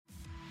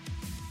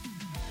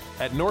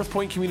At North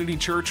Point Community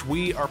Church,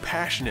 we are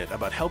passionate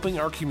about helping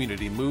our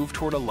community move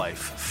toward a life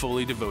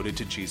fully devoted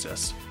to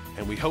Jesus,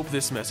 and we hope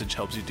this message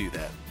helps you do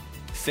that.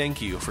 Thank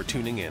you for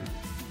tuning in.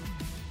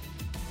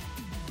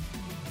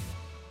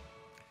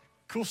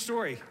 Cool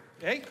story,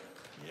 eh?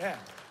 Yeah.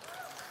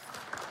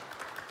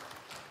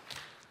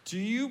 Do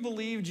you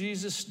believe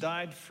Jesus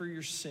died for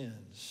your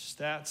sins?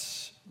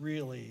 That's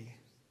really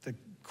the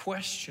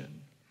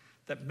question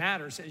that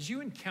matters as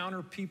you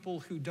encounter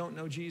people who don't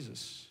know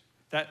Jesus.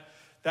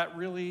 That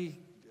really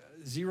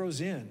zeroes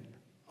in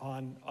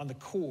on the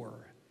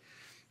core.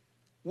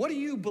 What do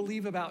you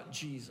believe about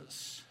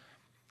Jesus?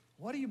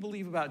 What do you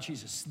believe about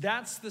Jesus?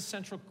 That's the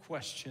central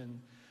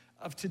question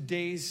of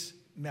today's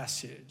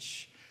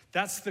message.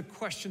 That's the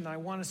question that I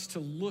want us to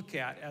look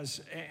at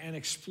and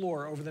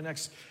explore over the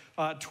next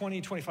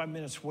 20, 25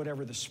 minutes,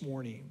 whatever, this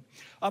morning.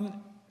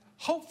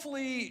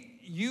 Hopefully,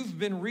 you've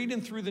been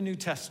reading through the New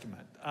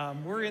Testament.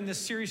 We're in this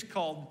series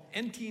called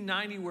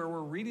NT90, where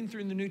we're reading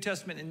through the New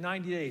Testament in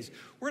 90 days.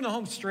 We're in the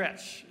home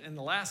stretch in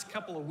the last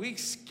couple of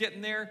weeks,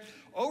 getting there.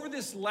 Over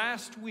this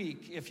last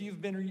week, if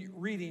you've been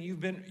reading,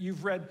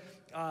 you've read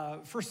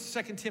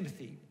 1st and 2nd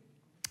Timothy.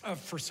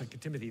 1st and 2nd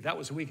Timothy, that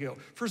was a week ago.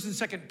 1st and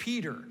 2nd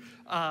Peter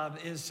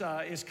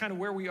is kind of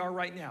where we are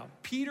right now.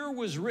 Peter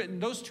was written,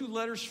 those two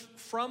letters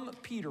from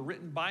Peter,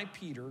 written by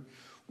Peter,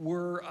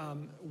 were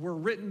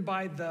written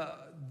by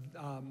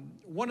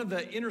one of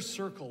the inner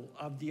circle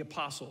of the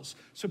apostles.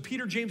 So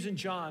Peter, James, and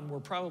John were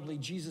probably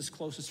Jesus'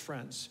 closest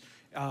friends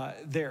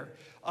there.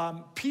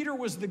 Peter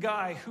was the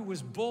guy who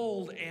was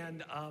bold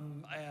and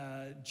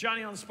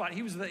Johnny on the spot.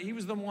 He was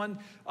the one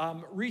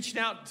reaching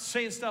out,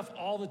 saying stuff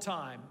all the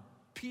time.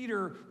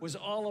 Peter was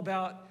all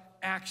about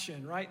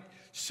action, right?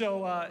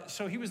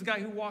 So he was the guy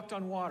who walked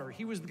on water.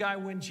 He was the guy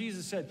when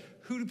Jesus said,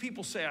 "Who do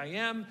people say I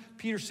am?"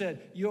 Peter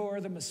said,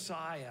 "You're the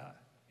Messiah."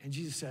 And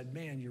Jesus said,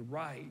 "Man, you're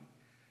right."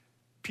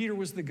 Peter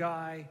was the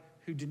guy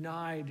who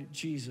denied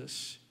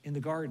Jesus in the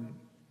garden,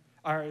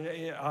 or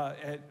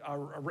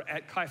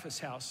at Caiaphas'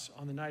 house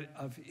on the night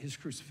of his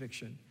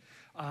crucifixion.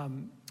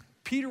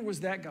 Peter was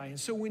that guy. And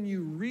so when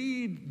you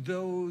read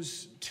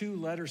those two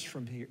letters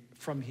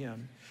from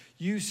him,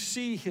 you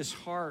see his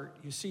heart,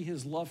 you see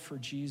his love for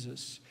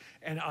Jesus.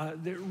 And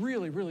they're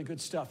really, really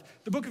good stuff.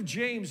 The book of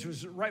James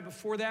was right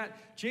before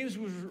that. James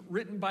was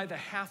written by the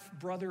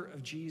half-brother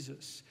of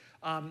Jesus.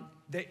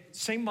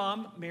 Same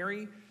mom,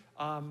 Mary.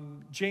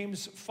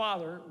 James'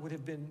 father would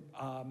have been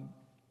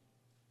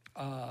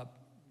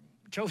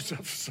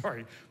Joseph,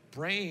 sorry.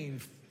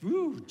 Brain,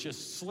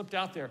 just slipped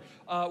out there.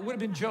 Would have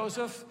been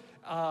Joseph.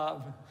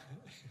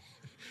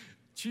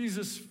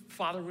 Jesus'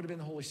 father would have been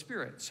the Holy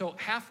Spirit. So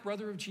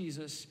half-brother of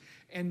Jesus.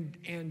 And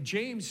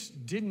James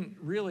didn't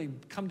really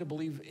come to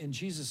believe in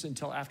Jesus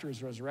until after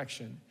his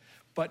resurrection.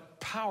 But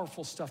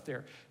powerful stuff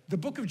there. The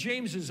book of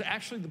James is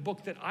actually the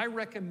book that I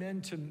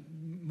recommend to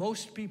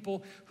most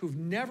people who've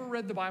never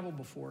read the Bible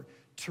before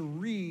to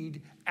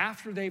read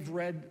after they've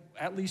read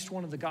at least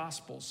one of the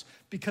Gospels,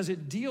 because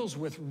it deals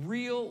with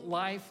real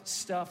life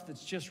stuff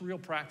that's just real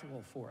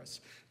practical for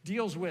us.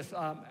 Deals with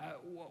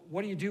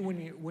what do you do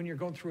when you're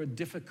going through a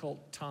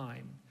difficult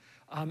time.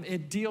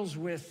 It deals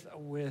with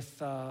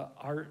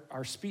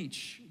our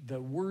speech,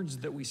 the words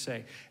that we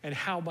say, and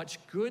how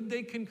much good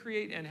they can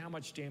create and how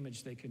much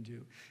damage they can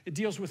do. It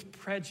deals with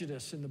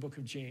prejudice in the book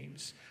of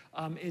James.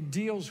 It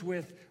deals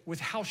with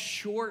how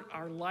short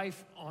our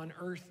life on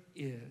earth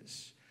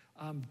is.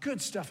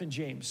 Good stuff in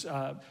James.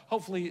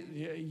 Hopefully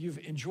you've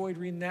enjoyed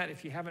reading that.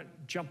 If you haven't,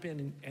 jump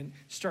in and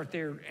start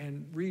there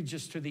and read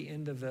just to the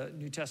end of the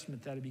New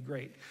Testament. That'd be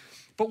great.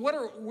 But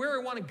where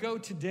I want to go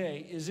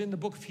today is in the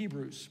book of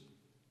Hebrews.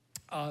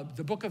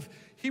 The book of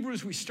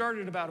Hebrews we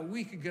started about a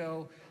week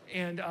ago,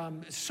 and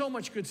so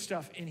much good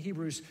stuff in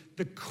Hebrews.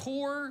 The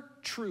core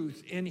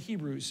truth in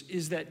Hebrews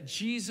is that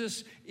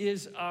Jesus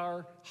is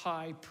our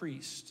high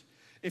priest.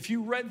 If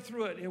you read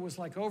through it, it was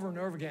like over and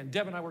over again.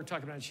 Deb and I were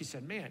talking about it, and she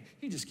said, "Man,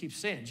 he just keeps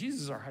saying,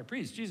 Jesus is our high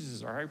priest, Jesus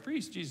is our high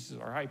priest, Jesus is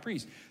our high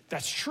priest."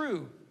 That's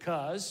true,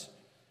 because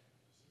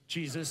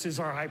Jesus is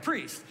our high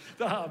priest.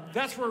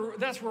 That's where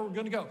we're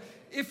going to go.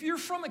 If you're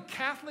from a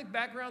Catholic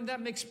background,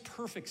 that makes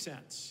perfect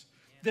sense.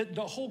 That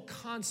the whole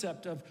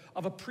concept of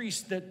a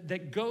priest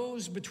that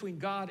goes between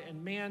God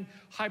and man,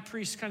 high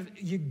priest,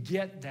 you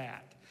get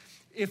that.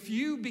 If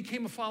you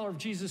became a follower of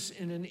Jesus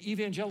in an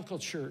evangelical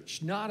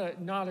church, not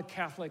a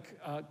Catholic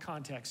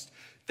context,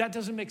 that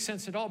doesn't make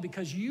sense at all,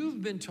 because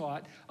you've been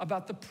taught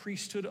about the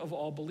priesthood of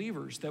all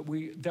believers, that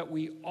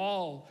we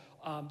all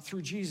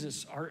through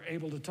Jesus are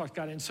able to talk to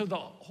God. And so the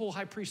whole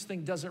high priest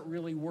thing doesn't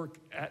really work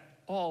at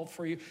all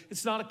for you.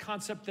 It's not a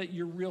concept that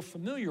you're real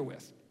familiar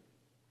with.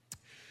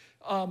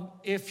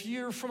 If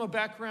you're from a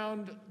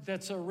background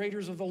that's a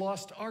Raiders of the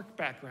Lost Ark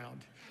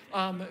background,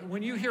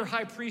 when you hear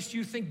high priest,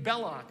 you think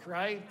Belloc,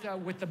 right?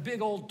 With the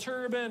big old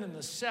turban and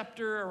the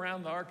scepter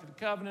around the Ark of the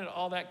Covenant,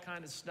 all that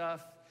kind of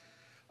stuff.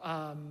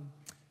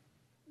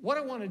 What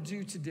I want to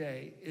do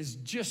today is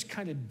just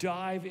kind of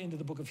dive into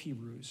the book of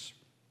Hebrews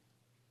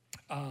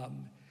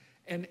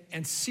and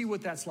see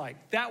what that's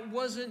like. That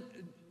wasn't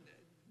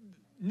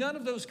None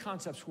of those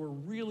concepts were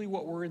really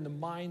what were in the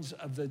minds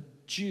of the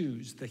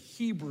Jews, the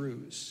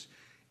Hebrews,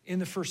 in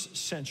the first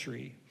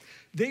century.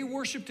 They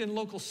worshiped in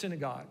local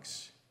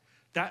synagogues.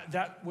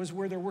 That was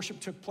where their worship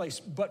took place.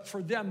 But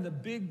for them, the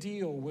big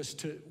deal was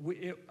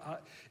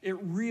it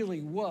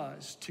really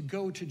was to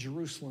go to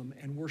Jerusalem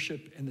and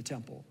worship in the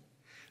temple.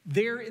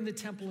 There in the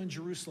temple in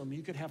Jerusalem,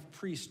 you could have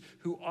priests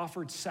who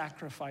offered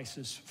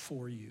sacrifices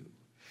for you.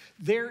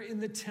 There in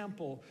the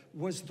temple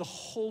was the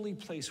holy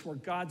place where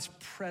God's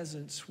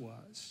presence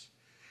was.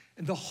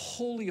 And the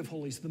Holy of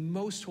Holies, the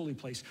most holy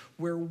place,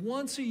 where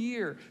once a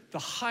year, the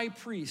high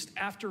priest,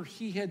 after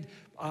he had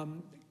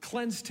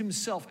cleansed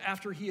himself,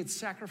 after he had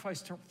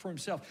sacrificed for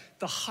himself,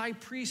 the high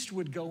priest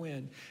would go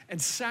in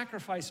and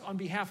sacrifice on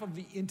behalf of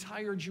the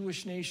entire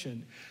Jewish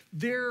nation.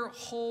 Their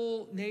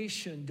whole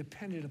nation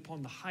depended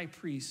upon the high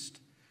priest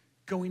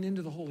going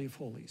into the Holy of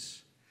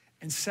Holies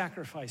and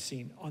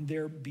sacrificing on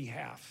their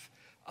behalf.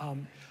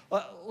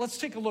 Let's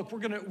take a look.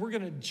 We're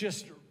gonna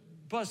just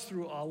buzz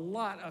through a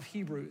lot of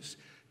Hebrews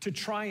to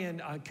try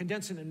and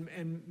condense it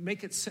and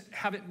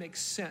have it make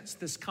sense,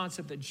 this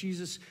concept that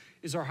Jesus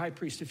is our high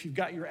priest. If you've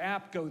got your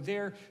app, go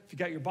there. If you've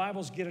got your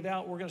Bibles, get it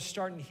out. We're going to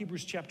start in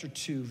Hebrews chapter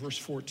 2, verse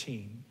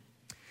 14.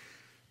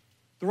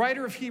 The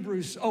writer of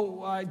Hebrews,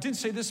 I didn't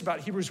say this about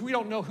Hebrews. We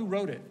don't know who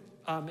wrote it.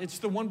 It's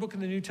the one book in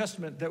the New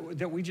Testament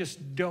that we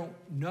just don't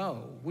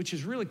know, which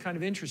is really kind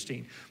of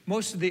interesting.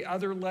 Most of the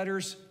other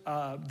letters,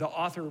 the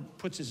author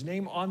puts his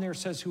name on there,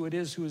 says who it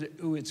is,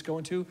 who it's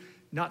going to.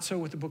 Not so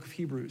with the book of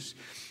Hebrews.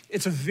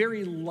 It's a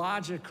very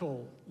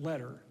logical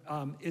letter.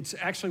 It's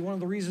actually one of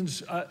the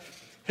reasons,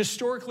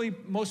 historically,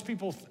 most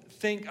people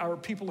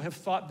people have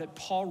thought that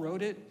Paul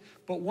wrote it,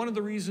 but one of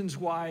the reasons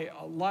why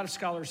a lot of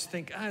scholars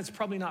think it's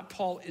probably not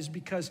Paul is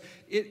because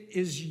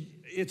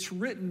it's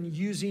written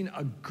using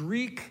a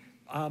Greek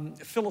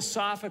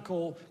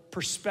philosophical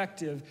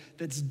perspective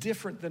that's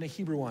different than a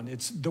Hebrew one.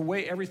 It's the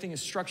way everything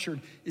is structured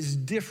is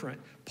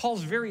different.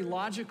 Paul's very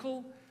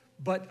logical,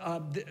 but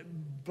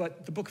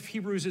the book of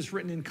Hebrews is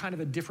written in kind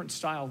of a different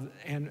style,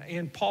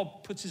 and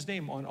Paul puts his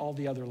name on all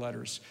the other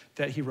letters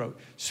that he wrote.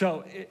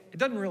 So it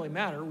doesn't really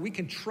matter. We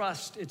can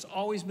trust it's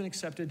always been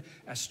accepted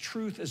as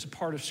truth, as a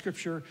part of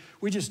Scripture.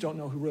 We just don't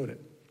know who wrote it.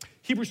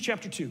 Hebrews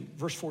chapter 2,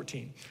 verse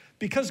 14.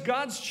 Because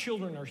God's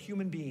children are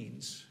human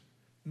beings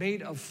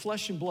made of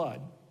flesh and blood,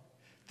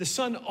 the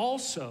Son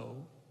also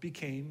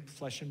became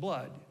flesh and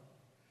blood.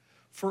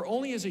 For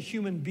only as a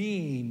human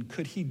being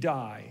could he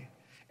die,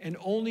 and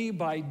only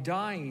by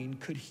dying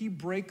could he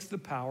break the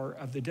power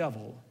of the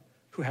devil,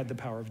 who had the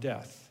power of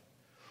death.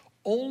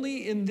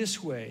 Only in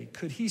this way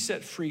could he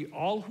set free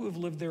all who have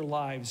lived their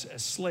lives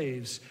as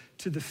slaves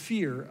to the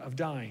fear of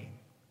dying.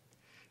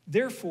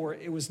 Therefore,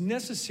 it was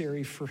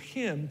necessary for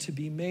him to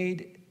be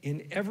made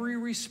in every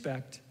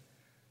respect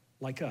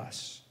like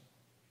us,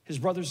 his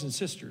brothers and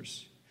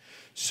sisters,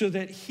 so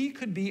that he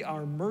could be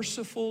our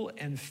merciful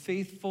and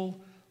faithful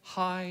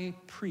high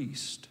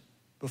priest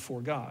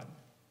before God.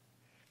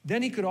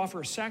 Then he could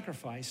offer a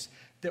sacrifice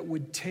that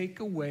would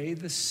take away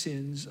the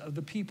sins of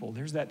the people.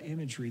 There's that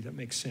imagery that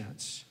makes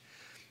sense.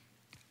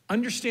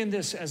 Understand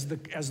this as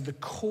the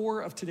core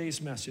of today's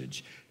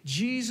message.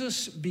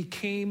 Jesus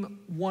became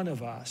one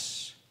of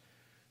us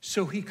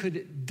so he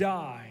could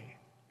die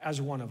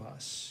as one of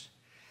us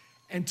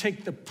and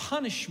take the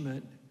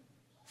punishment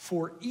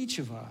for each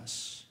of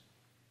us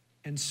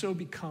and so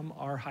become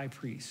our high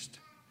priest.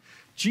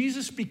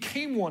 Jesus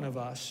became one of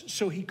us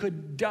so he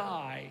could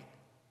die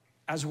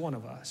as one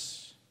of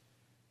us,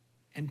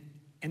 and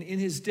in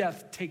his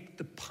death take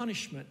the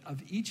punishment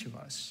of each of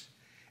us,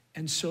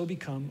 and so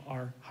become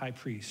our high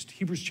priest.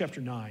 Hebrews chapter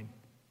 9.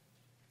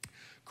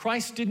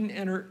 Christ didn't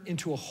enter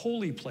into a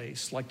holy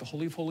place like the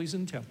Holy of Holies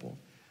in the temple,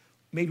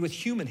 made with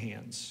human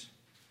hands,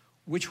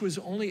 which was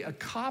only a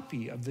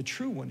copy of the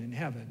true one in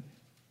heaven.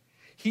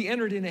 He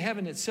entered into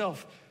heaven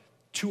itself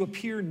to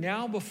appear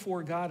now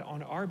before God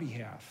on our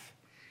behalf.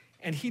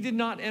 And he did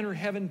not enter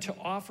heaven to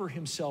offer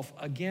himself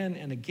again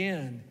and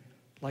again,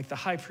 like the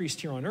high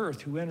priest here on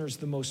earth who enters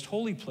the most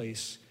holy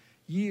place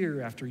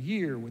year after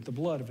year with the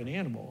blood of an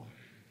animal.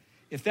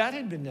 If that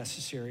had been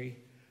necessary,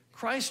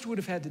 Christ would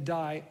have had to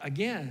die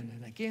again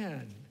and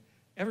again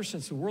ever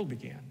since the world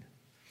began.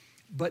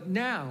 But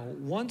now,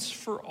 once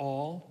for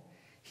all,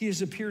 he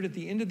has appeared at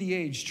the end of the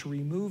age to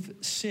remove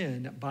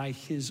sin by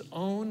his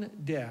own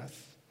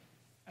death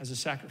as a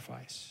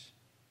sacrifice.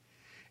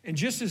 And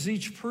just as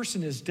each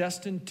person is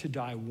destined to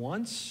die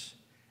once,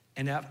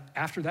 and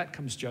after that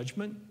comes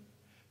judgment,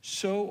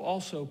 so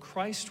also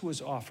Christ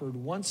was offered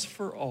once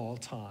for all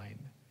time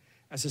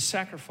as a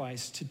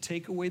sacrifice to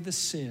take away the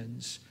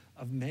sins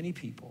of many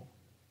people.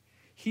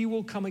 He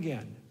will come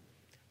again,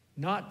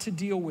 not to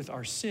deal with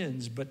our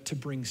sins, but to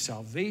bring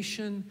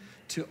salvation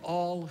to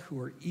all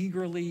who are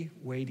eagerly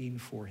waiting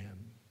for him.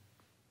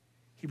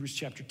 Hebrews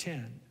chapter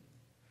 10.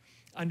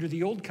 Under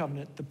the old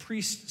covenant, the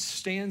priest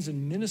stands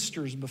and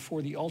ministers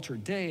before the altar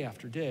day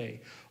after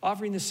day,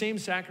 offering the same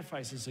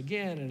sacrifices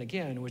again and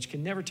again, which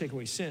can never take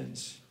away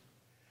sins.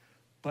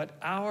 But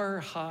our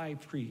high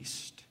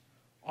priest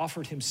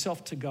offered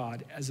himself to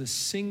God as a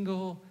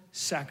single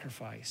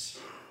sacrifice,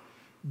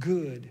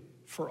 good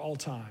for all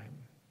time.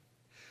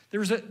 There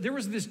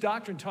was this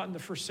doctrine taught in the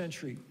first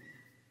century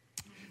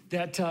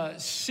that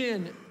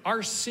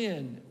our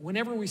sin,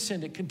 whenever we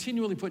sinned, it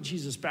continually put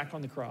Jesus back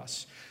on the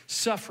cross,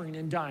 suffering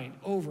and dying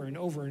over and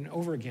over and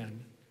over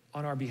again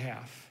on our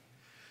behalf.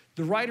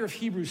 The writer of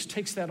Hebrews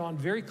takes that on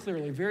very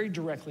clearly, very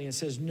directly, and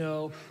says,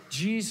 no,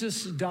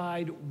 Jesus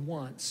died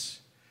once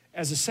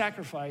as a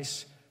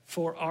sacrifice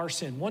for our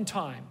sin. One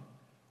time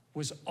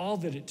was all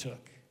that it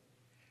took.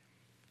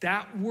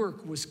 That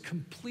work was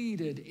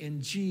completed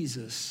in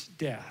Jesus'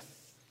 death.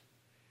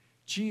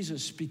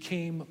 Jesus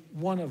became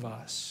one of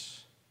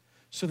us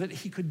so that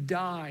he could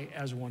die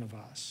as one of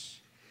us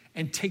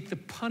and take the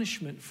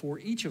punishment for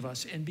each of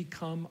us and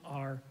become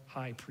our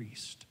high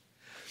priest.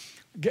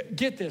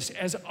 Get this,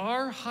 as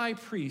our high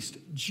priest,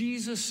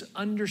 Jesus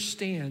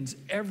understands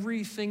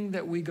everything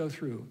that we go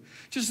through.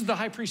 Just as the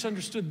high priest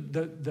understood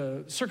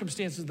the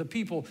circumstances of the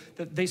people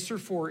that they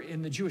served for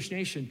in the Jewish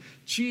nation,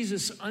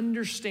 Jesus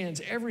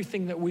understands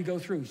everything that we go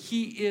through.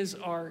 He is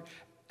our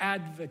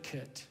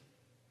advocate.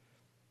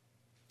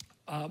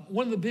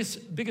 One of the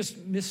biggest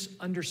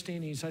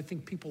misunderstandings I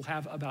think people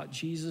have about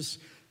Jesus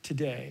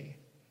today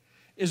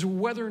is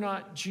whether or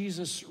not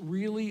Jesus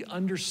really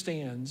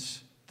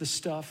understands the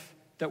stuff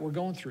that we're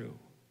going through.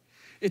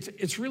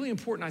 It's really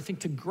important, I think,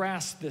 to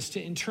grasp this,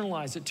 to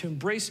internalize it, to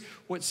embrace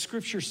what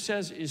Scripture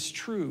says is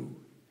true.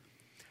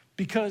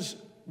 Because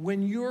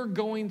when you're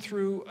going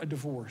through a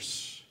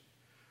divorce,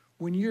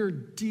 when you're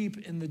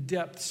deep in the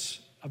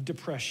depths of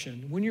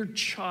depression, when your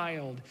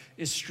child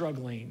is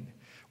struggling,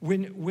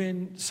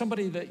 when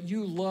somebody that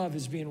you love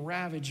is being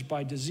ravaged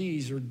by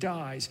disease or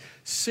dies,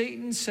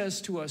 Satan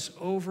says to us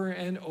over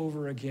and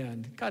over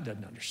again, God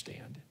doesn't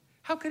understand.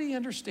 How could he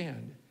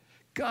understand?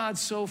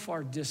 God's so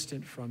far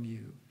distant from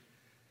you.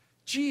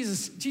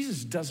 Jesus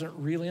doesn't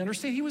really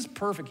understand. He was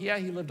perfect. Yeah,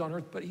 he lived on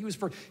earth, but he was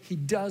perfect. He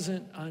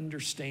doesn't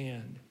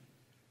understand.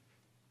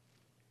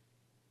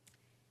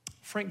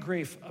 Frank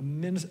Graeff,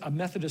 a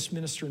Methodist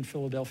minister in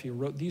Philadelphia,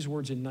 wrote these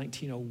words in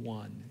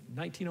 1901,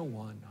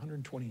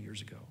 120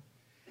 years ago.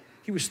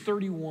 He was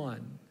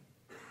 31.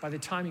 By the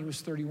time he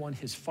was 31,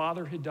 his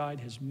father had died,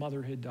 his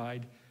mother had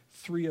died,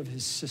 3 of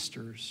his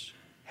sisters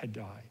had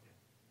died.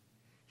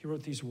 He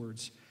wrote these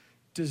words,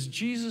 does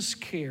Jesus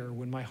care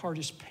when my heart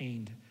is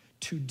pained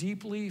too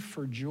deeply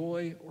for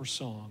joy or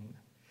song?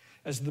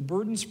 As the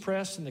burdens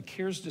press and the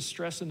cares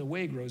distress and the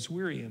way grows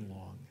weary and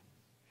long?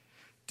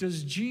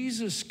 Does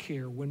Jesus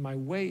care when my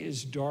way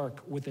is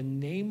dark with a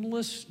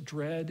nameless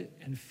dread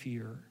and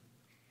fear?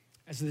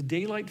 As the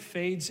daylight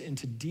fades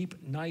into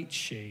deep night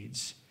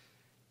shades,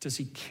 does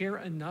he care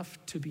enough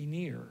to be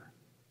near?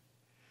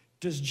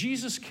 Does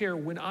Jesus care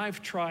when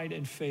I've tried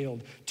and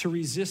failed to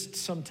resist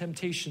some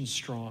temptation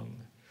strong?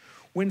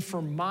 When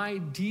for my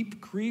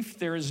deep grief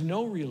there is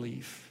no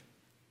relief,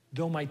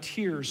 though my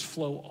tears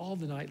flow all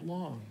the night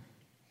long?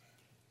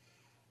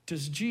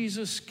 Does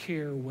Jesus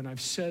care when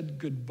I've said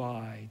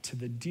goodbye to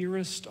the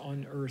dearest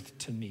on earth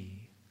to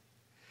me,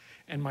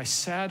 and my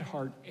sad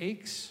heart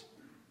aches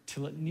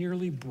till it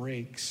nearly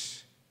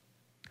breaks?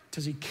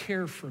 Does he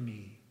care for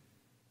me?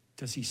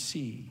 Does he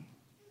see?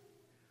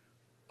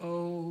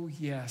 Oh,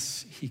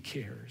 yes, he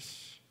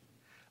cares.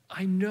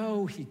 I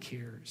know he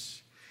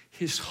cares.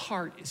 His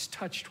heart is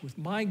touched with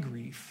my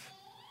grief.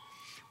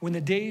 When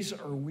the days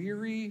are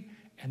weary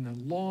and the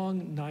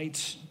long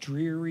nights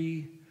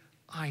dreary,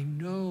 I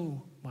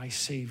know my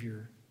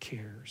Savior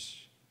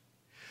cares.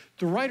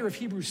 The writer of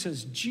Hebrews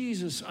says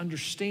Jesus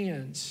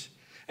understands,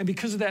 and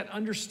because of that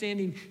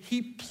understanding,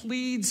 he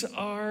pleads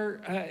our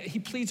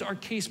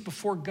case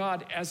before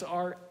God as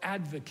our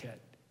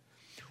advocate.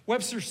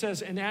 Webster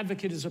says an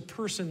advocate is a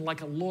person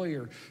like a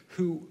lawyer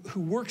who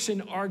works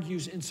and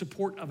argues in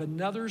support of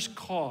another's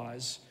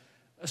cause,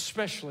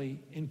 especially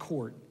in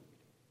court.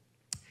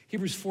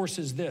 Hebrews 4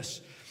 says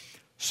this,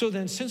 so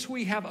then, since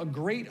we have a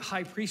great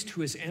high priest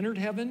who has entered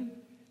heaven,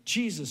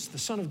 Jesus, the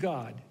Son of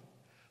God,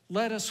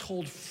 let us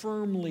hold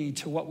firmly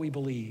to what we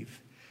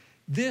believe.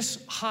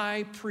 This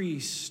high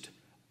priest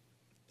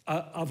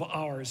of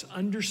ours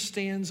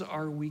understands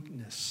our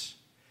weakness,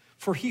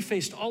 for he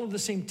faced all of the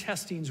same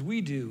testings we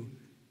do,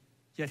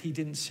 yet he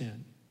didn't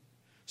sin.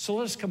 So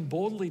let us come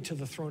boldly to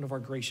the throne of our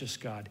gracious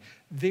God.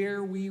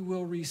 There we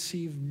will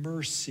receive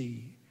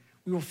mercy.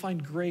 We will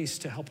find grace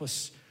to help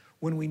us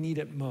when we need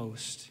it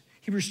most.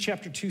 Hebrews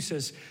chapter 2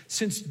 says,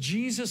 since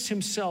Jesus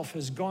himself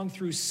has gone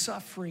through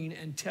suffering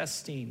and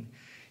testing,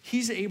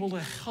 he's able to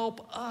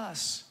help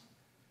us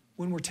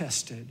when we're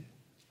tested.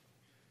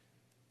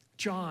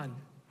 John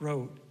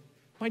wrote,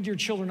 my dear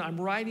children,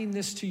 I'm writing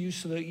this to you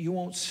so that you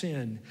won't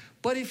sin.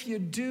 But if you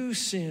do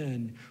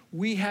sin,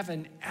 we have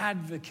an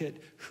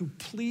advocate who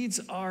pleads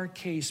our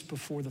case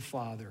before the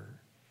Father.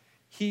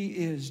 He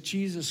is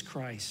Jesus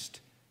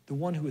Christ, the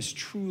one who is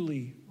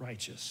truly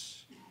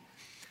righteous.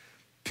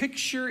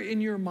 Picture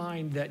in your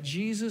mind that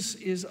Jesus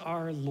is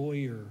our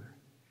lawyer,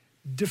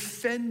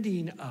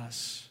 defending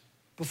us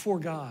before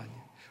God,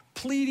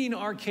 pleading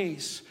our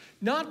case,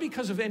 not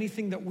because of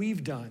anything that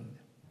we've done,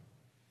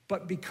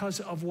 but because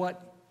of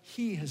what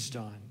he has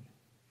done.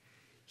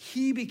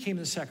 He became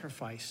the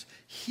sacrifice.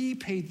 He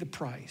paid the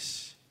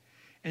price.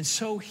 And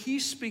so he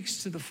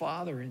speaks to the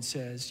Father and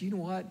says, you know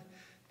what?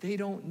 They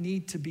don't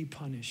need to be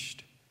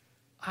punished.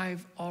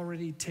 I've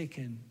already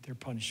taken their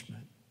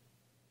punishment.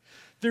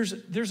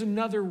 There's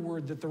another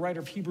word that the writer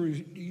of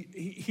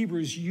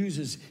Hebrews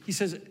uses. He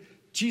says,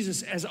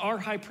 Jesus, as our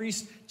high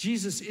priest,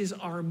 Jesus is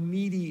our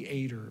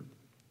mediator.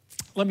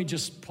 Let me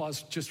just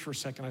pause just for a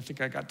second. I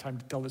think I got time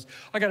to tell this.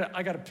 I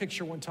got a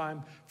picture one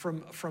time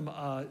from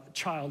a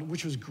child,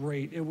 which was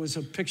great. It was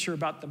a picture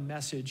about the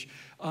message,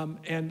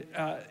 and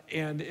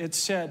it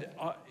said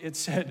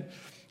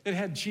it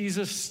had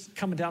Jesus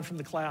coming down from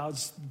the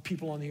clouds,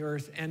 people on the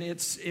earth, and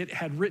it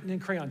had written in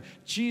crayon,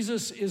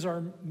 Jesus is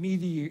our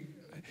mediator.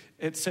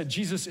 It said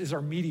Jesus is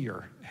our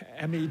meteor,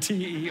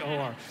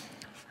 M-E-T-E-O-R.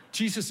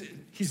 Jesus,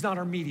 he's not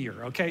our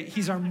meteor, okay?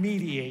 He's our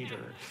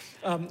mediator.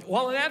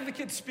 While an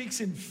advocate speaks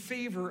in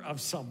favor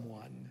of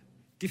someone,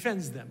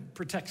 defends them,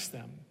 protects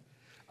them,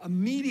 a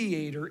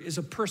mediator is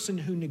a person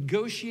who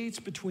negotiates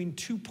between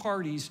two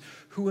parties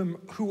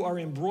who are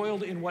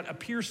embroiled in what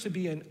appears to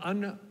be an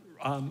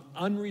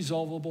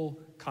unresolvable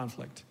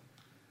conflict.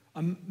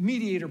 A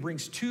mediator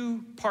brings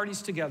two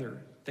parties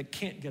together that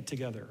can't get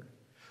together.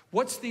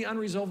 What's the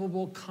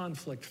unresolvable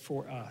conflict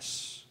for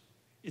us?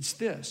 It's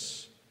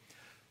this,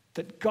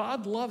 that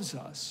God loves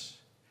us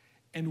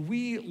and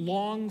we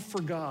long for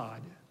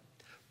God,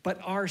 but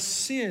our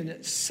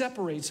sin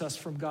separates us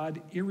from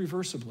God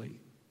irreversibly.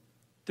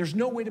 There's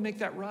no way to make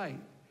that right.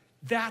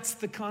 That's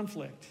the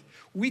conflict.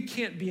 We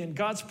can't be in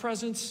God's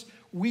presence.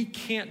 We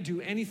can't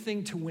do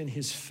anything to win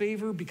his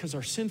favor because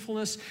of our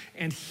sinfulness,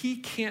 and he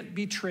can't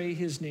betray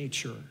his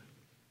nature.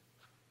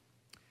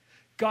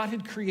 God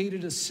had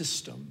created a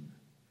system,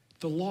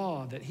 the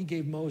law that he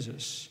gave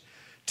Moses,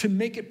 to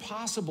make it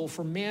possible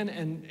for man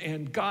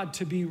and God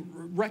to be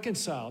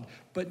reconciled,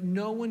 but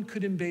no one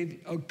could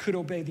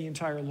obey the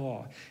entire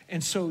law.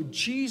 And so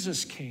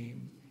Jesus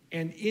came,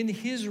 and in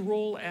his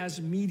role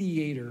as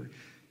mediator,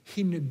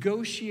 he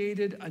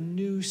negotiated a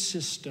new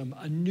system,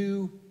 a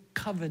new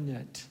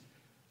covenant,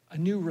 a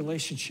new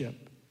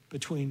relationship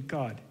between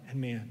God and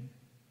man.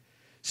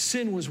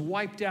 Sin was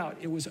wiped out.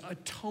 It was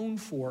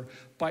atoned for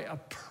by a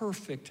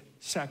perfect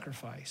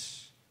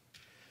sacrifice.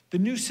 The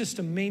new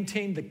system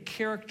maintained the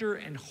character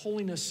and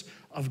holiness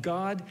of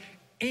God,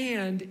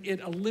 and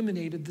it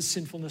eliminated the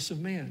sinfulness of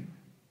man.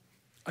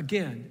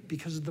 Again,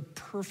 because of the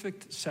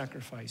perfect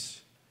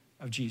sacrifice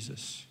of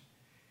Jesus.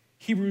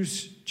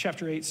 Hebrews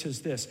chapter 8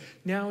 says this,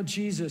 now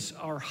Jesus,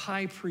 our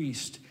high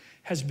priest,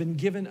 has been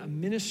given a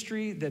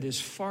ministry that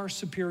is far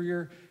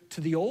superior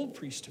to the old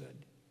priesthood.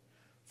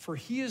 For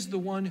he is the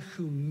one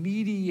who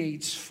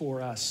mediates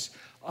for us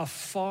a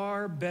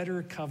far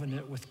better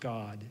covenant with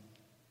God,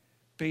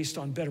 based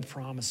on better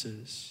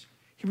promises.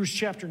 Hebrews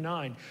chapter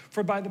 9,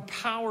 for by the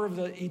power of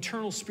the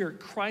eternal Spirit,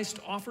 Christ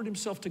offered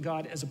himself to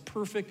God as a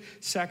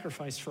perfect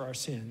sacrifice for our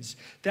sins.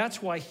 That's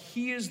why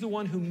he is the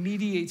one who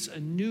mediates a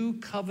new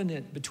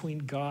covenant between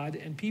God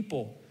and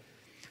people,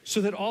 so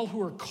that all who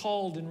are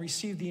called and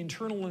receive the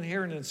eternal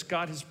inheritance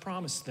God has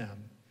promised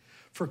them.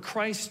 For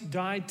Christ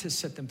died to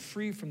set them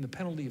free from the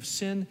penalty of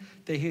sin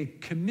they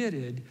had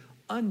committed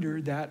under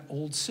that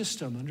old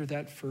system, under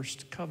that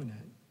first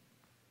covenant.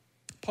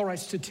 Paul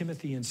writes to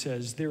Timothy and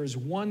says, there is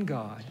one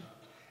God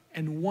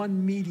and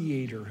one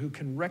mediator who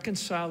can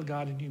reconcile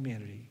God and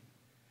humanity,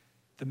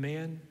 the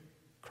man,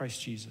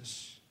 Christ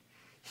Jesus.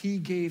 He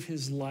gave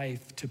his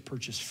life to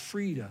purchase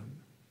freedom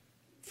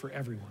for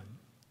everyone.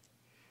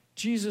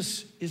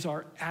 Jesus is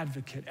our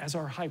advocate as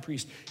our high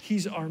priest.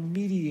 He's our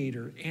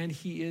mediator and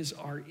he is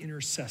our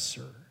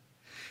intercessor.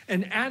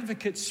 An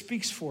advocate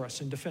speaks for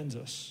us and defends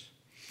us.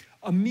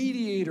 A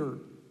mediator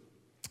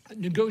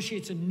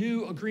negotiates a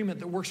new agreement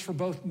that works for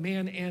both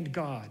man and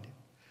God.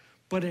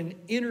 But an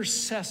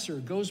intercessor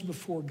goes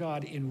before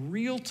God in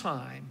real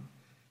time,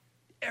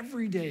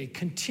 every day,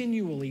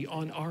 continually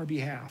on our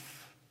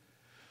behalf.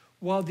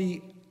 While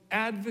the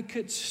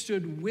advocate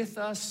stood with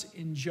us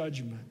in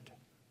judgment,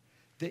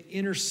 the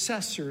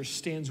intercessor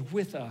stands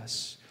with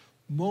us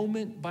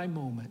moment by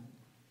moment,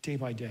 day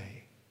by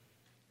day.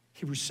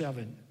 Hebrews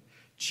 7,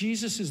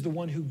 Jesus is the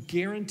one who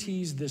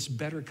guarantees this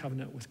better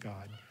covenant with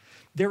God.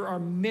 There are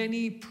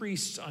many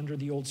priests under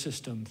the old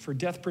system, for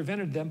death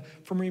prevented them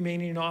from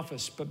remaining in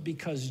office. But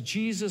because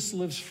Jesus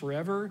lives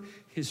forever,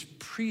 his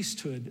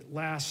priesthood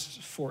lasts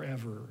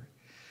forever.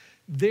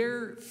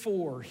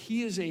 Therefore,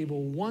 he is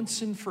able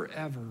once and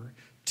forever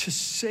to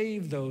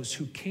save those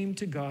who came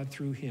to God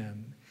through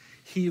him.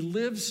 He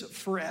lives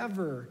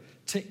forever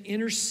to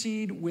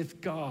intercede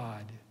with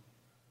God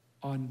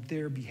on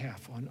their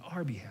behalf, on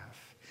our behalf.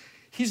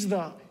 He's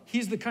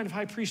the kind of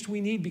high priest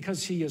we need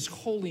because he is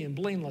holy and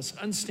blameless,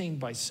 unstained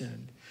by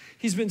sin.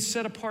 He's been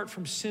set apart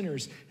from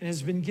sinners and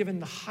has been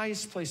given the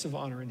highest place of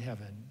honor in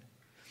heaven.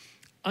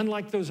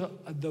 Unlike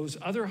those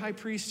other high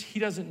priests, he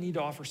doesn't need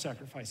to offer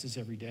sacrifices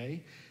every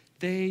day.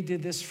 They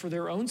did this for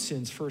their own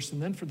sins first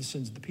and then for the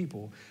sins of the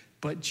people.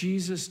 But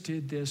Jesus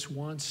did this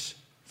once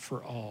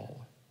for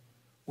all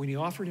when he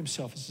offered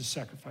himself as a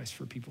sacrifice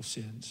for people's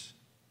sins.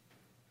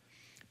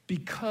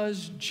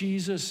 Because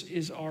Jesus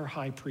is our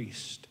high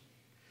priest,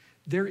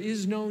 there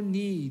is no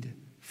need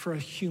for a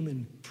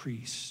human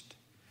priest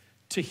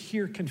to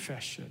hear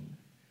confession,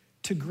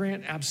 to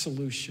grant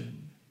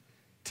absolution,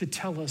 to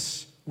tell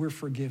us we're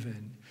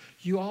forgiven.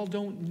 You all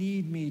don't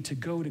need me to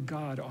go to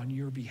God on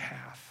your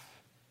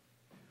behalf.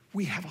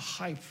 We have a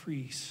high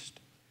priest.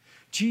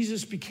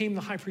 Jesus became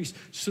the high priest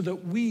so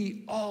that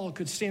we all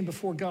could stand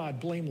before God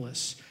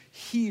blameless,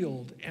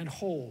 healed, and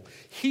whole.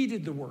 He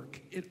did the work.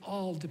 It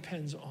all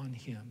depends on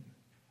him.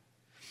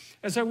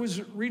 As I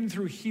was reading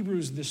through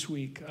Hebrews this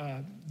week,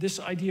 this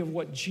idea of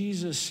what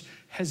Jesus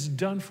has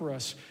done for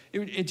us,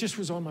 it just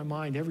was on my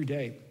mind every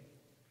day.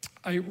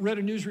 I read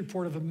a news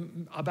report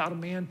about a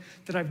man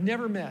that I've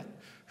never met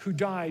who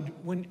died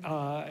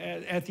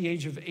at the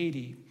age of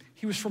 80.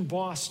 He was from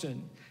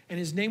Boston, and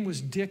his name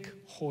was Dick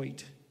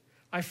Hoyt.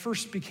 I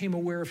first became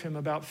aware of him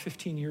about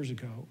 15 years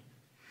ago.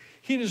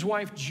 He and his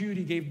wife,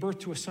 Judy, gave birth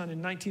to a son in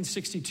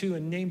 1962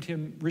 and named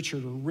him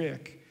Richard, or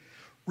Rick.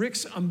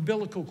 Rick's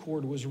umbilical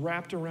cord was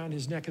wrapped around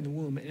his neck in the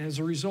womb, and as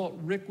a result,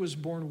 Rick was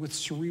born with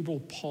cerebral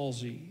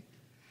palsy.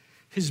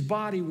 His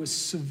body was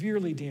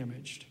severely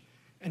damaged,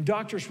 and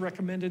doctors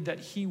recommended that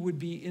he would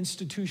be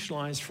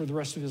institutionalized for the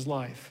rest of his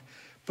life.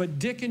 But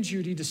Dick and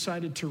Judy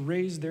decided to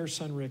raise their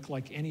son Rick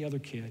like any other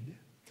kid.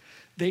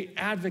 They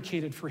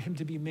advocated for him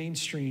to be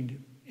mainstreamed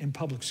in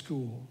public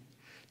school.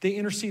 They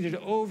interceded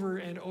over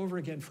and over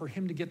again for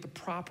him to get the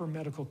proper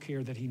medical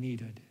care that he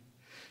needed.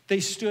 They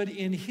stood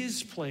in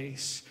his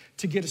place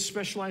to get a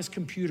specialized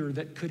computer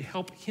that could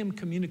help him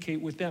communicate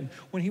with them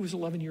when he was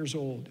 11 years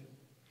old.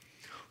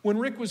 When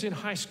Rick was in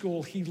high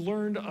school, he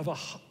learned of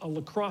a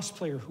lacrosse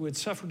player who had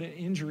suffered an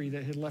injury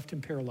that had left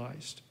him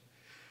paralyzed.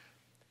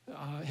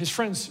 His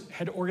friends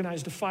had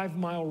organized a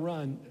 5-mile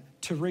run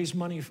to raise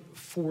money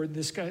for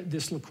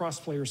this lacrosse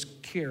player's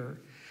care.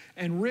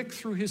 And Rick,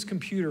 through his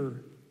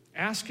computer,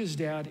 asked his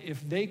dad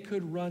if they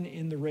could run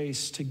in the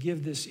race to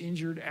give this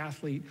injured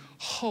athlete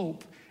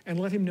hope and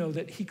let him know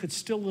that he could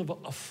still live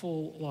a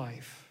full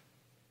life.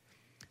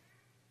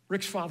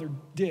 Rick's father,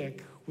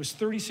 Dick, was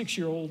 36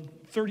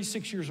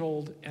 years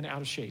old and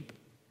out of shape.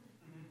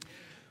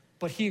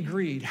 But he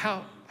agreed.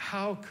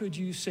 How could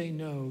you say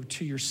no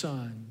to your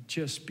son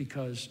just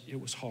because it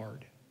was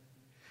hard?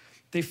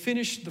 They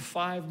finished the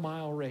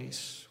 5-mile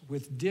race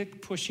with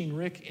Dick pushing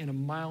Rick in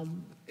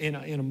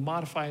a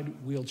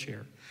modified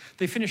wheelchair.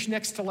 They finished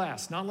next to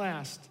last, not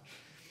last,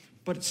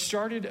 but it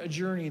started a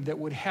journey that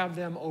would have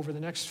them over the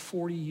next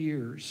 40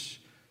 years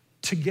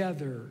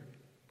together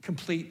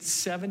complete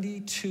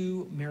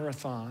 72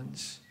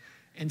 marathons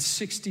and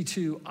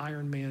 62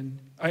 Ironman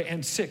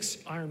and 6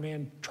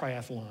 Ironman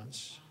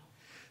triathlons.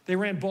 They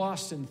ran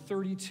Boston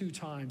 32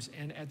 times,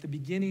 and at the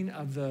beginning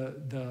of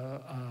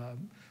the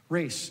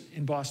race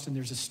in Boston,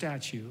 there's a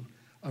statue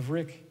of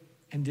Rick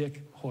and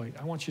Dick Hoyt.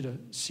 I want you to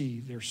see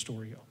their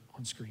story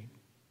on screen.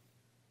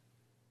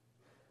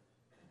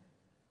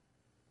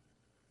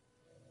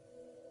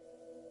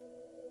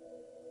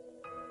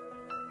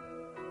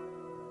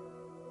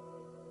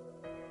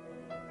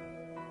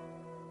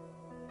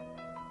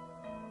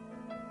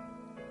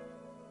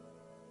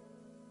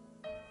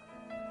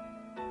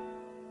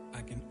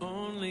 I can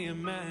only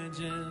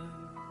imagine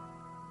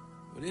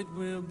what it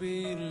will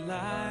be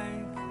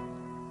like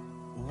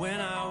when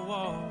I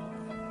walk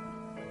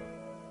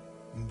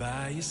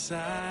by your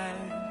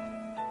side.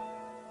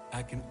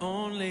 I can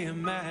only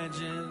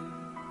imagine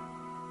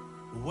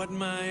what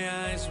my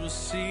eyes will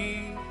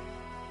see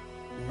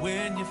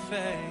when your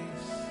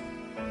face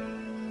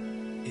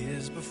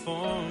is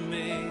before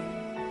me.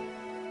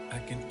 I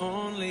can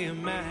only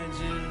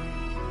imagine.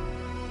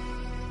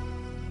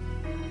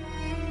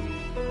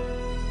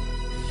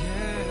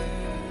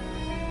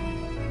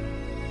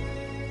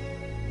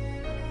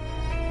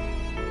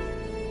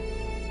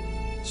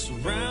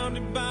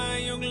 Surrounded by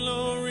your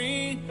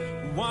glory,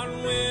 what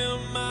will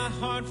my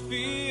heart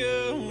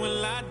feel?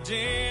 Will I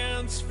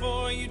dance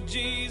for you,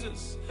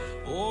 Jesus?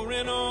 Or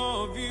in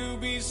awe of you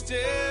be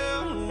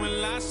still?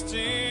 Will I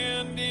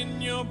stand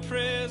in your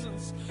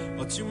presence?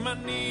 Or to my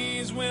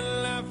knees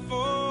will I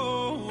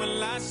fall?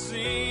 Will I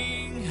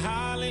sing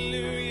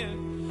hallelujah?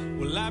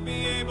 Will I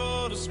be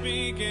able to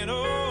speak at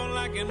all?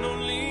 I can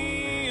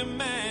only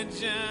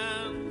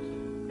imagine.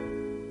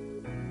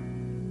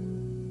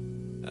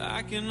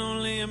 I can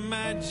only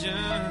imagine.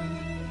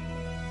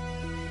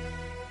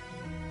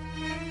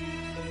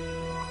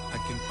 I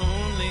can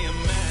only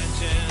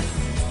imagine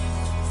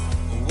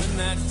when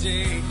that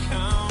day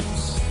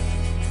comes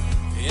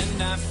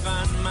and I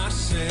find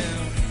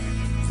myself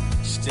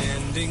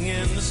standing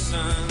in the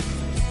sun.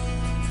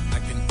 I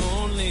can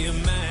only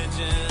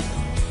imagine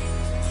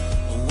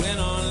when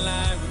all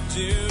I would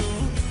do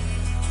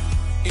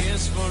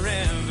is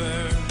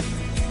forever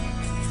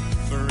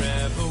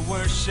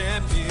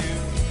worship you.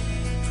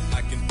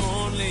 I can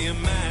only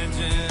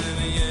imagine,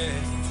 yeah.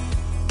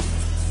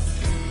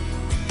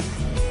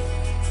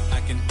 I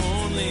can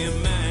only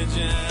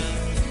imagine.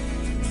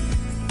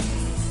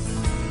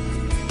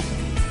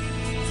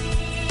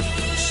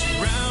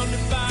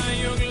 Surrounded by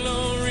your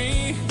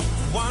glory,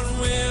 what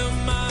will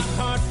my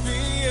heart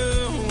feel?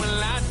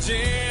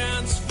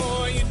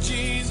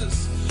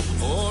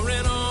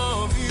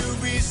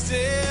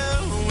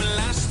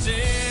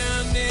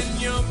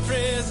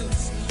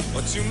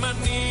 or to my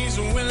knees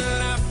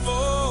will I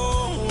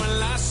fall?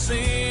 Will I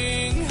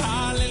sing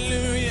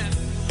hallelujah?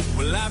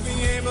 Will I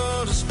be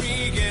able to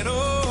speak at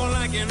all?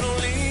 I can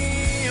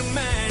only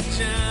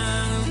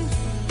imagine.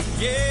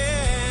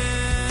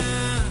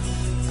 Yeah,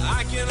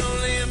 I can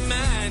only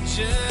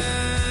imagine.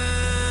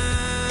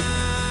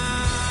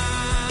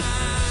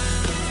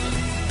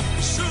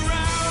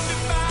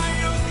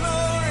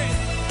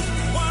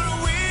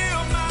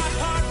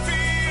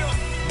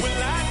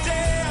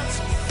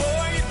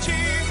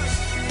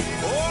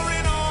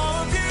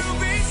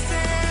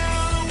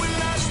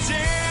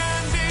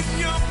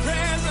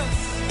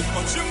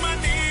 To my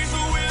knees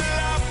will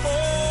I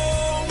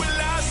fall?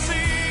 Will I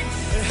sing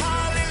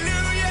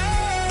hallelujah?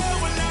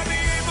 Will I be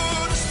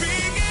able to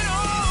speak at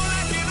all?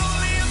 I can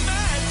only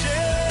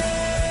imagine.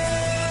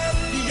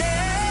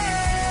 Yeah,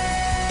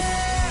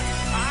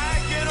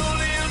 I can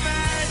only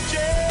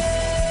imagine.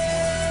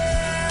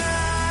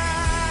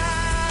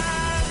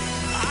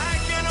 I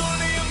can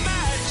only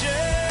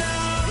imagine.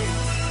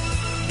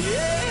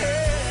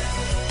 Yeah,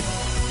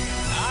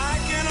 I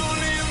can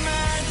only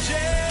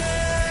imagine.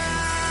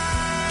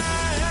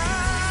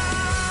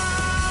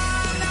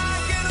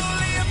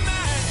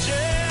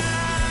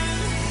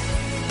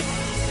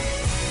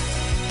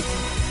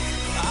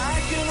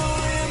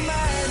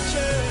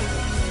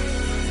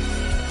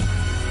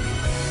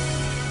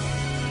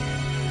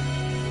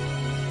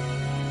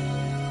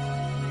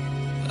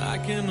 I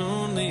can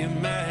only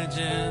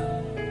imagine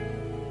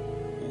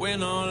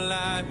when all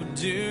I would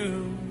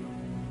do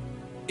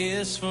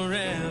is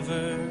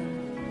forever,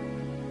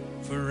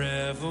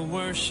 forever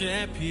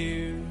worship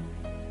you.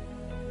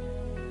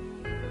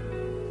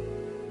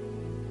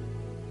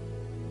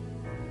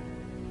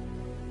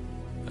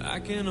 I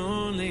can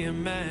only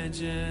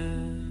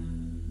imagine.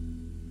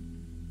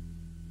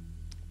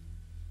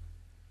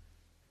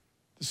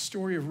 The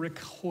story of Rick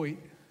Hoyt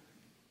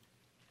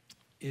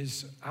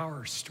is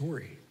our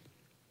story.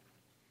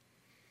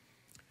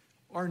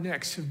 Our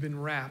necks have been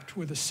wrapped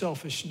with a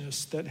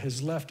selfishness that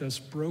has left us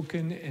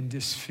broken and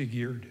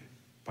disfigured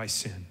by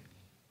sin.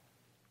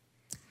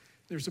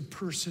 There's a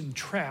person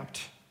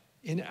trapped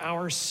in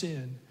our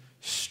sin,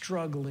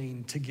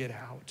 struggling to get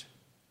out,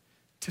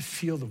 to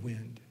feel the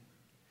wind,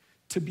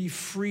 to be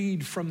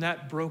freed from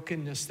that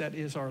brokenness that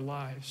is our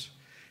lives.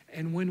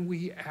 And when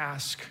we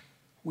ask,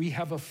 we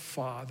have a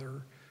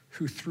Father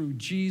who through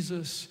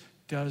Jesus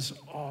does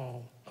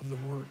all of the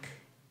work.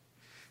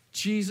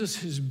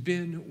 Jesus has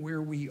been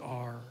where we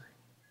are.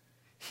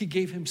 He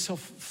gave himself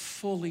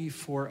fully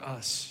for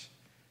us,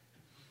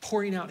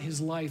 pouring out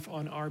his life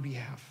on our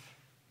behalf.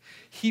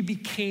 He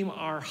became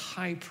our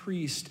high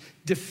priest,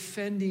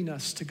 defending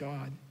us to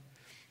God,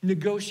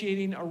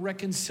 negotiating a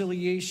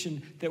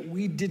reconciliation that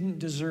we didn't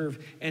deserve,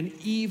 and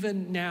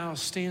even now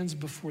stands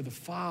before the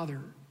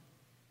Father,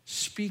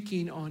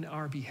 speaking on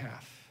our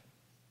behalf.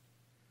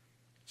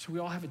 So we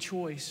all have a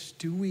choice.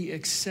 Do we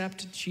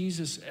accept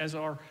Jesus as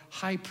our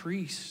high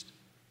priest?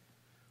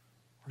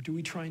 Or do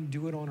we try and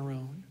do it on our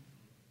own?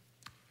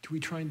 Do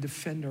we try and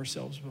defend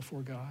ourselves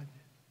before God?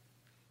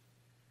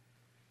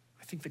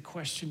 I think the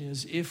question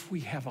is, if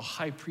we have a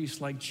high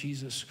priest like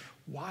Jesus,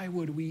 why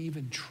would we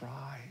even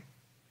try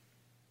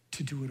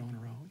to do it on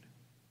our own?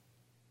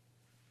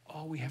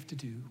 All we have to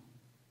do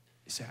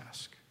is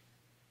ask.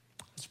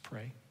 Let's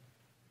pray.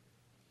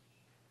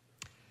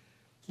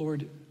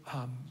 Lord,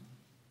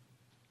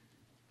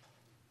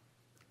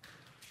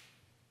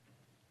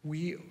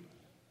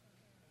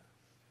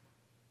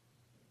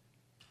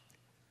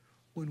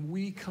 when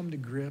we come to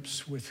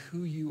grips with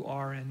who you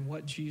are and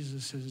what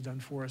Jesus has done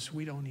for us,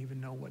 we don't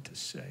even know what to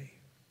say.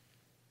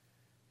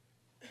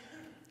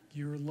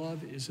 Your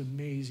love is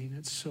amazing.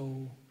 It's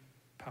so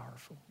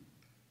powerful.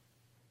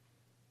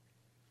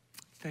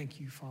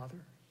 Thank you,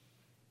 Father,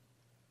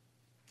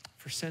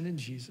 for sending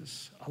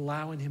Jesus,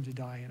 allowing him to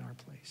die in our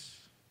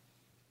place,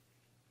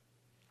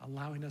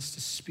 allowing us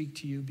to speak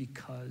to you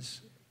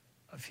because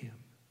of him.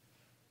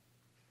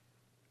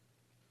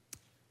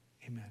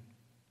 Amen.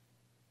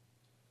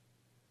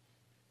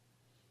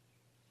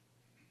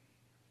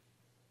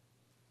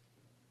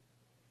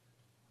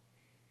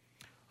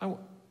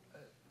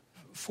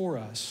 For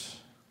us,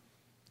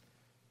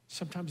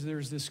 sometimes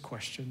there's this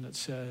question that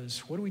says,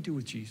 what do we do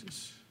with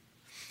Jesus?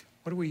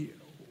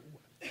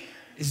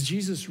 Is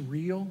Jesus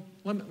real?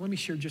 Let me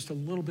share just a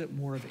little bit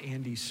more of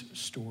Andy's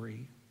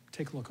story.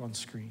 Take a look on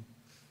screen.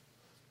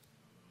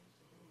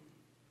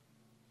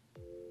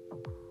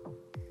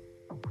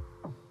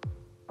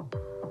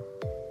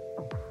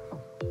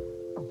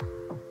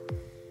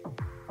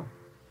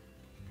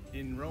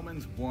 In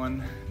Romans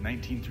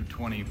 1:19 through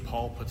 20,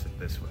 Paul puts it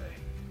this way.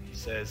 He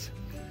says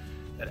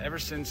that ever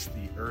since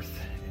the earth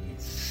and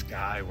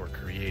sky were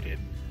created,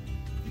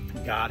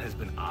 God has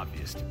been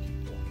obvious to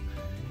people.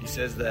 He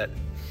says that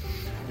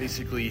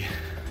basically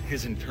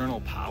his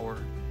internal power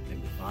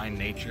and divine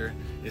nature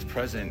is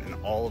present in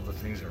all of the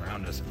things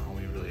around us, and all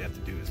we really have to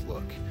do is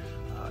look.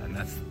 And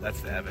that's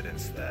the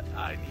evidence that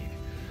I need.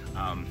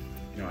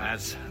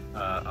 As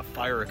a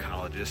fire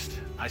ecologist,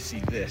 I see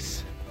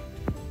this,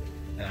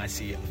 and I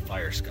see a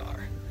fire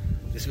scar.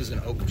 This was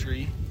an oak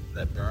tree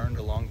that burned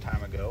a long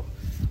time ago,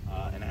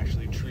 and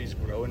actually trees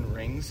grow in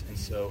rings, and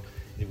so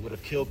it would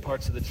have killed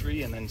parts of the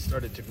tree and then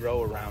started to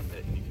grow around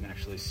it, and you can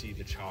actually see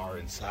the char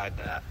inside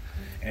that.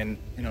 And,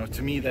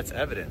 to me, that's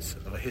evidence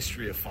of a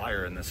history of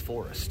fire in this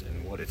forest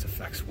and what its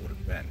effects would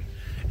have been.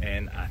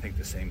 And I think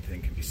the same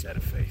thing can be said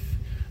of faith.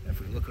 If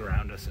we look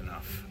around us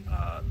enough,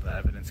 the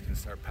evidence can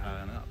start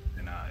piling up.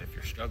 And if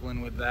you're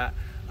struggling with that,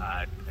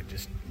 I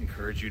just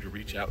encourage you to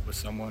reach out with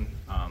someone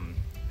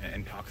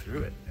and talk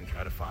through it and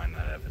try to find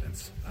that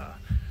evidence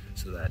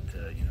so that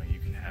you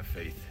can have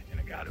faith in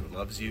a God who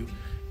loves you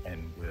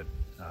and would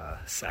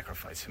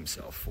sacrifice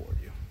himself for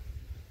you.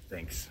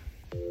 Thanks.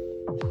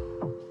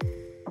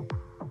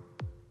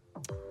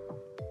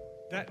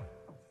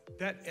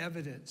 That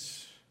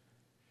evidence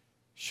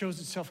shows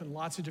itself in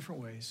lots of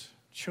different ways.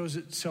 It shows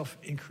itself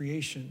in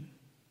creation,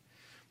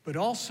 but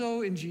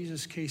also in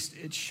Jesus' case,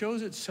 it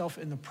shows itself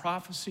in the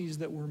prophecies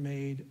that were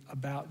made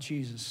about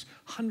Jesus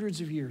hundreds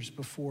of years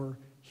before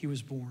he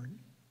was born.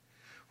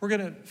 We're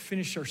going to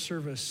finish our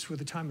service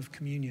with a time of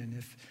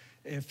communion.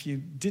 If you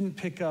didn't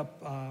pick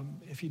up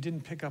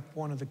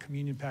one of the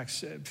communion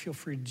packs, feel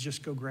free to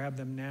just go grab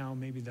them now.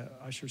 Maybe the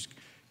ushers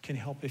can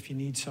help if you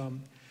need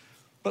some.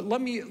 But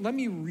let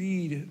me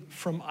read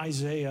from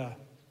Isaiah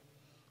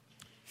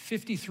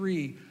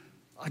 53,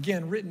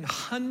 again, written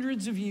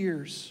hundreds of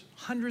years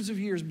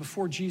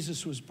before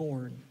Jesus was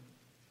born.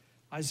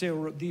 Isaiah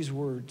wrote these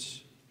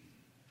words: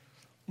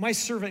 "My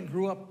servant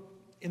grew up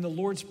in the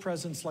Lord's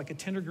presence like a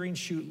tender green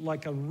shoot,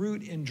 like a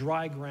root in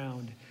dry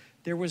ground.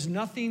 There was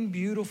nothing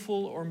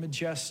beautiful or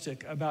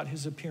majestic about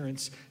his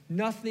appearance,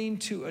 nothing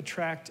to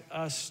attract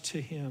us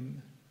to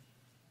him.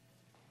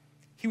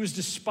 He was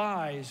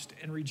despised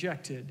and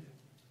rejected,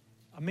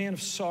 a man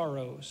of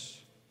sorrows,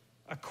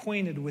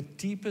 acquainted with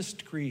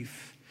deepest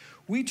grief.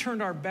 We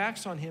turned our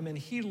backs on him and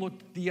he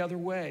looked the other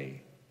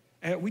way.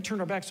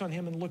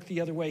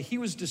 He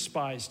was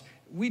despised.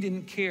 We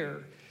didn't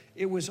care.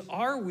 It was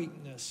our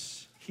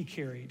weakness he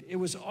carried. It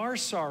was our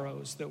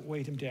sorrows that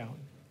weighed him down.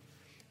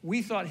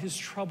 We thought his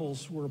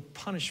troubles were a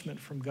punishment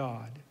from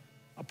God,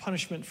 a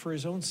punishment for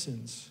his own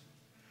sins.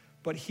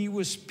 But he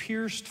was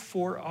pierced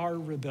for our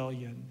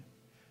rebellion,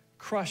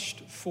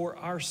 crushed for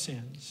our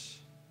sins.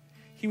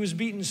 He was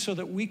beaten so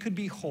that we could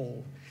be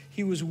whole.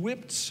 He was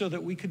whipped so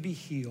that we could be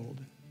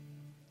healed.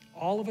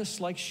 All of us,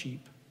 like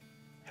sheep,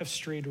 have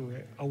strayed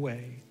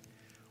away.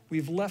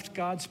 We've left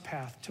God's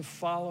path to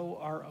follow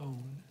our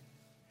own.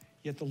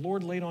 Yet the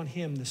Lord laid on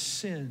him the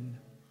sin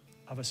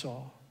of us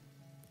all."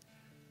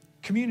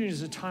 Communion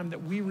is a time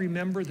that we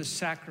remember the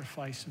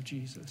sacrifice of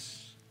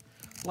Jesus.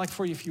 I'd like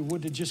for you, if you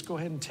would, to just go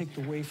ahead and take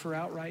the wafer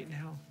out right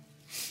now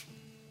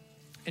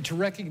and to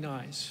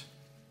recognize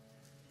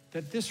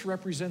that this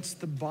represents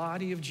the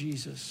body of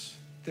Jesus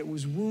that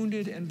was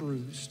wounded and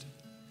bruised,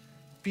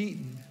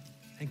 beaten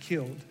and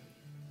killed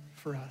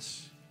for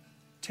us.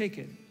 Take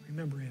it,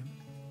 remember him.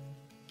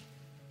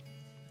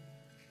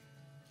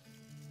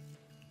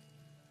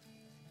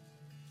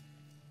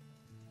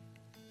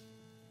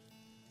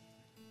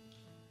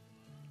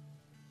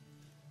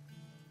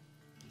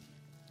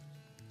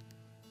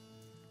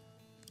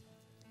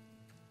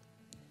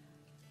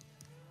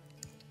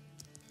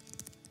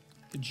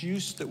 The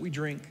juice that we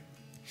drink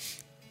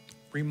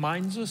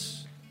reminds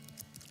us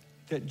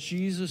that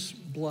Jesus'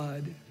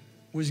 blood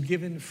was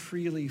given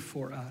freely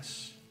for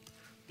us.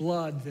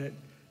 Blood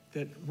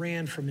that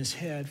ran from his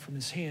head, from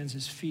his hands,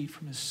 his feet,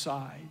 from his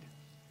side,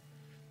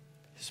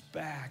 his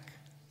back.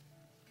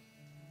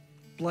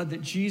 Blood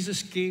that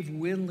Jesus gave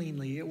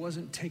willingly. It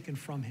wasn't taken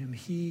from him.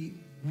 He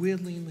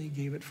willingly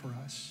gave it for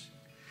us.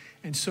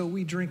 And so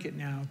we drink it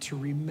now to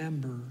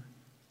remember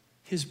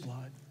his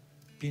blood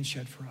being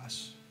shed for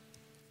us.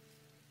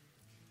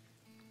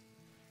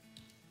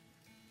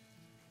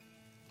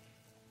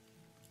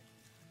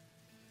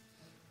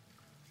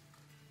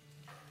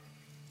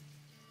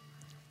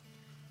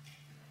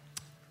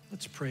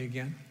 Let's pray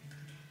again.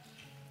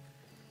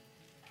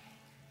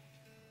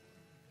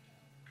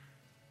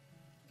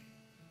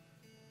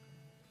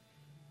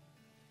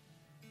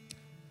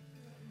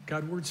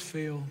 God, words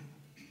fail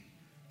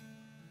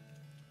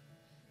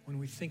when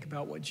we think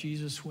about what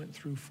Jesus went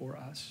through for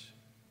us.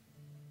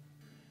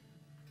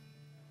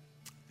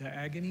 The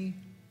agony,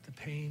 the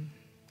pain,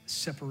 the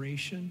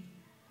separation.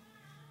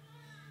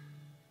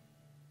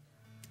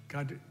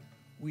 God,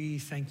 we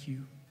thank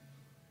you.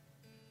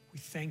 We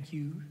thank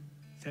you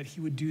that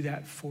he would do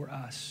that for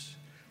us,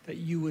 that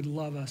you would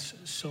love us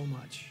so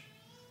much.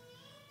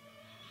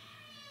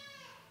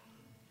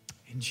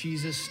 In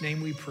Jesus'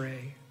 name we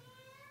pray,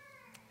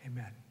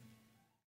 amen.